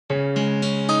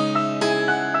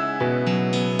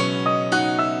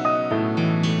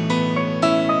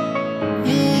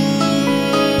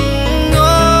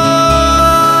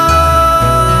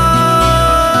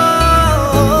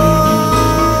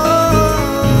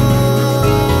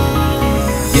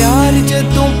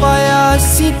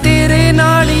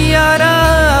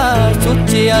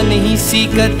सोचिया नहीं सी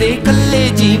कदे कल्ले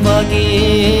जीवांगे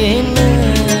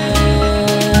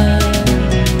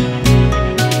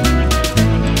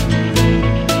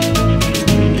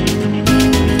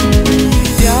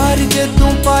प्यार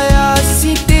जदों पाया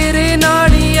सी तेरे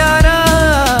नाल यारा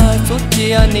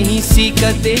सोचिया नहीं सी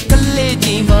कदे कल्ले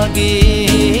जीवांगे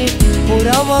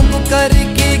होरा वांगू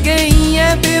करके गई है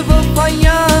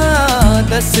बेवफाइयां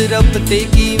दस रब ते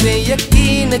किवें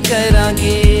यकीन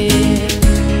करांगे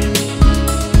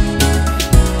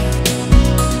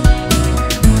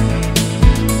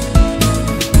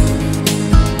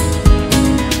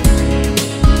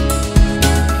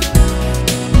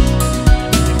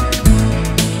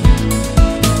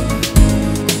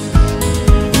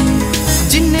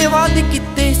जिन्ने वादे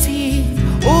कीते सी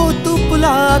ओ तू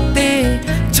भुलाते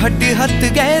छड्ड हथ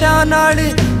गैरा नाल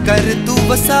कर तू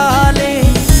वसा ले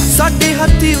साडे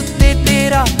हत्थी उत्ते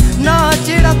तेरा ना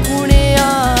जेड़ा खुणिया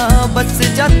बस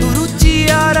जा तू रुचि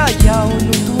यारा या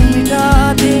ओनू तू मिटा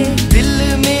दे दिल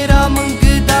मेरा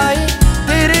मंगदा ए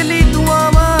तेरे लिए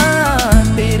दुआवां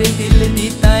तेरे दिल दी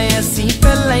तां असीं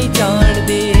पहलां ही जान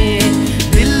दे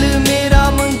दिल मेरा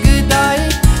मंगदा ए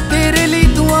तेरे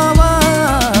लिए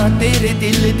दुआवां तेरे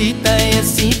दिल दी तां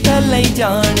असीं पहलां ही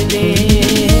जान दे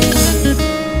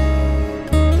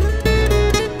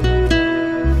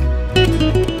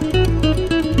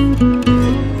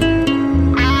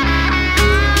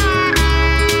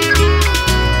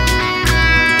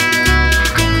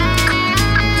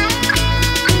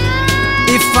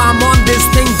If I'm on this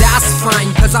thing, that's fine,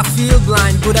 cause I feel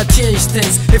blind, would I change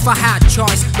things if I had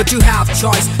choice? But you have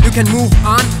choice, you can move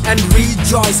on and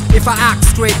rejoice. If I act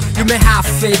straight, you may have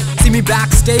faith. See me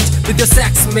backstage with your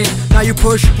sex mate. Now you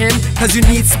push him, cause you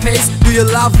need space. Do you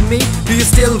love me? Do you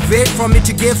still wait for me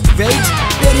to give wage?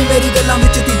 Teri meri gallan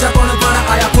vich teeja kaun paana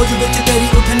aaya khoj vich teri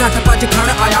uth nat paj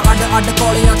khan aaya ad ad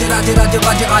koliyan te raj raj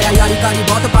vaj aaya yari kari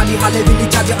bahut pali hale vi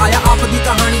nahi chaj aaya aap di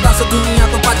kahani das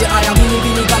duniya to bhaj aaya mini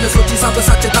mini gal sochi sab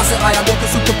सच दस आया वो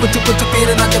सुख कुछ कुछ फिर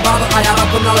ना जवाब आया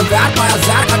रब नाल वैर पाया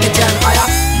जहर खा के चैन आया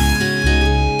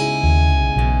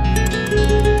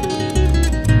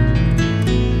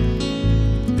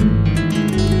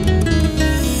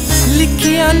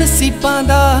लिखिया नसीबां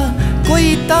दा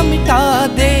कोई तां मिटा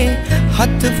दे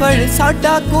हथ फड़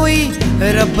साडा कोई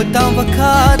रब तां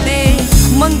वखा दे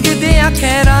मंगदे आ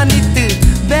खैरा नित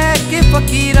बह के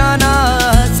फकीरां ना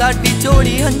साडी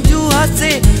चोली हंजू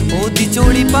हासे ओदी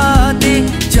चोली पा दे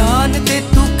जान ते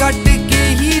तू कट के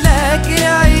ही लैके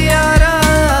आई यारा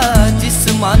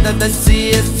जिस्मां दा दस्से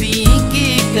असीं की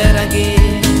करांगे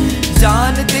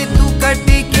जान ते तू कट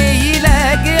के ही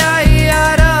लैके आई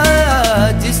यारा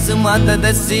जिस्मां दा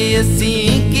दस्से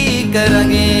असीं की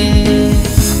करांगे